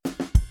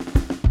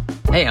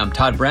Hey, I'm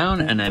Todd Brown,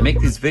 and I make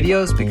these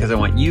videos because I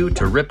want you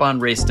to rip on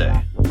race day.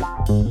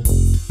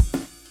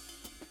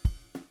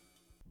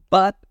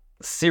 But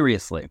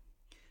seriously,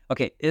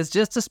 okay, it's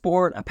just a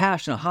sport, a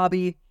passion, a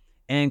hobby,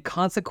 and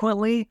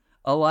consequently,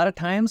 a lot of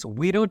times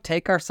we don't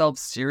take ourselves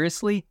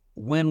seriously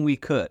when we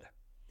could.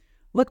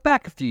 Look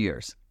back a few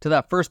years to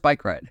that first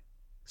bike ride.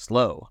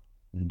 Slow,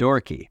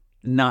 dorky,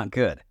 not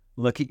good.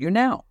 Look at you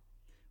now.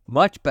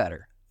 Much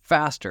better,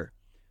 faster,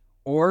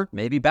 or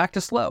maybe back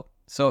to slow.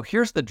 So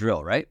here's the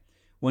drill, right?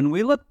 When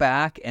we look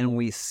back and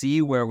we see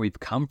where we've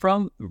come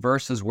from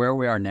versus where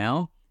we are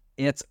now,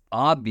 it's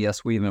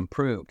obvious we've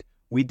improved.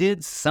 We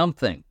did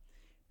something.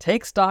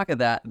 Take stock of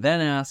that, then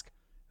ask,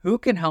 who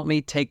can help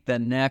me take the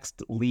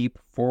next leap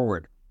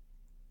forward?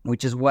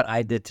 Which is what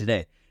I did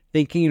today.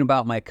 Thinking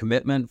about my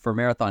commitment for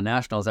Marathon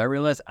Nationals, I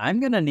realized I'm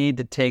going to need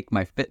to take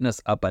my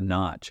fitness up a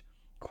notch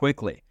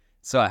quickly.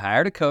 So I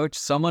hired a coach,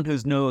 someone who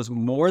knows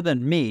more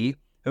than me,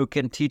 who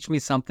can teach me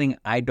something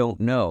I don't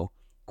know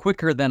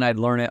quicker than I'd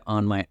learn it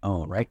on my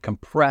own, right?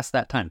 Compress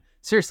that time.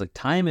 Seriously,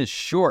 time is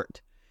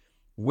short.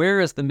 Where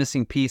is the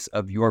missing piece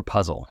of your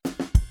puzzle?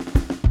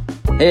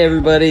 Hey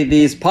everybody,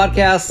 these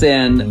podcasts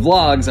and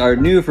vlogs are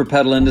new for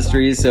Pedal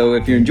Industries, so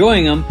if you're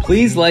enjoying them,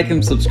 please like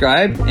and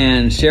subscribe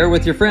and share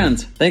with your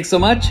friends. Thanks so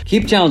much.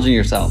 Keep challenging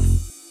yourself.